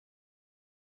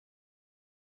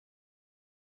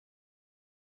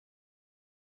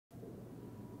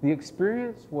The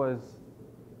experience was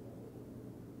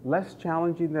less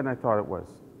challenging than I thought it was.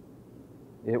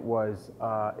 It was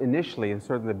initially in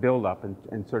sort of the build-up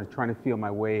and sort of trying to feel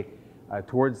my way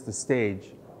towards the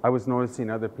stage. I was noticing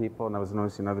other people, and I was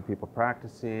noticing other people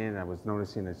practicing. I was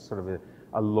noticing a sort of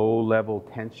a low-level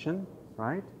tension,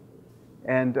 right?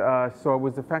 And so I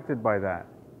was affected by that.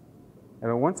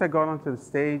 And once I got onto the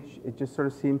stage, it just sort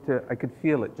of seemed to, I could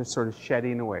feel it just sort of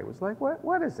shedding away. It was like,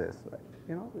 what is this?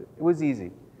 You know, it was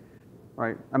easy,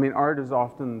 right? I mean, art is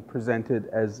often presented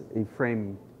as a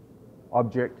framed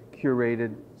object,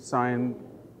 curated, signed.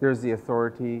 There's the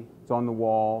authority, it's on the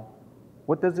wall.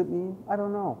 What does it mean? I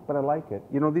don't know, but I like it.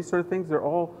 You know, these sort of things, they're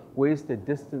all ways to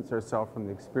distance ourselves from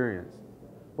the experience.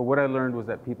 But what I learned was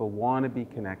that people want to be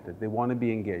connected. They want to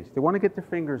be engaged. They want to get their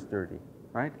fingers dirty,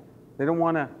 right? They don't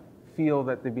want to feel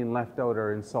that they've been left out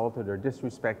or insulted or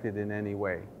disrespected in any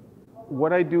way.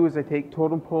 What I do is I take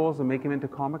totem poles and make them into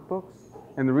comic books.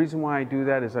 And the reason why I do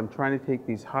that is I'm trying to take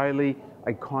these highly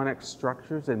iconic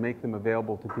structures and make them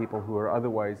available to people who are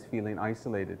otherwise feeling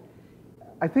isolated.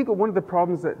 I think one of the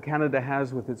problems that Canada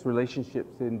has with its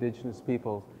relationships to Indigenous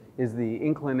peoples is the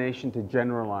inclination to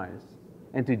generalize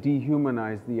and to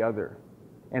dehumanize the other.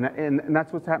 And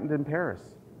that's what's happened in Paris,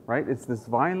 right? It's this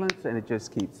violence, and it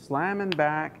just keeps slamming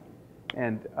back.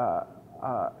 And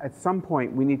at some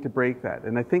point, we need to break that.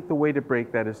 And I think the way to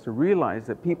break that is to realize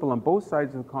that people on both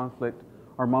sides of the conflict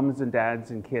are mums and dads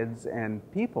and kids and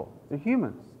people. They're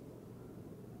humans.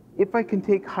 If I can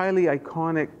take highly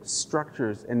iconic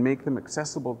structures and make them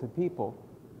accessible to people,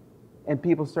 and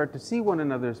people start to see one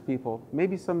another as people,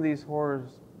 maybe some of these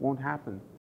horrors won't happen.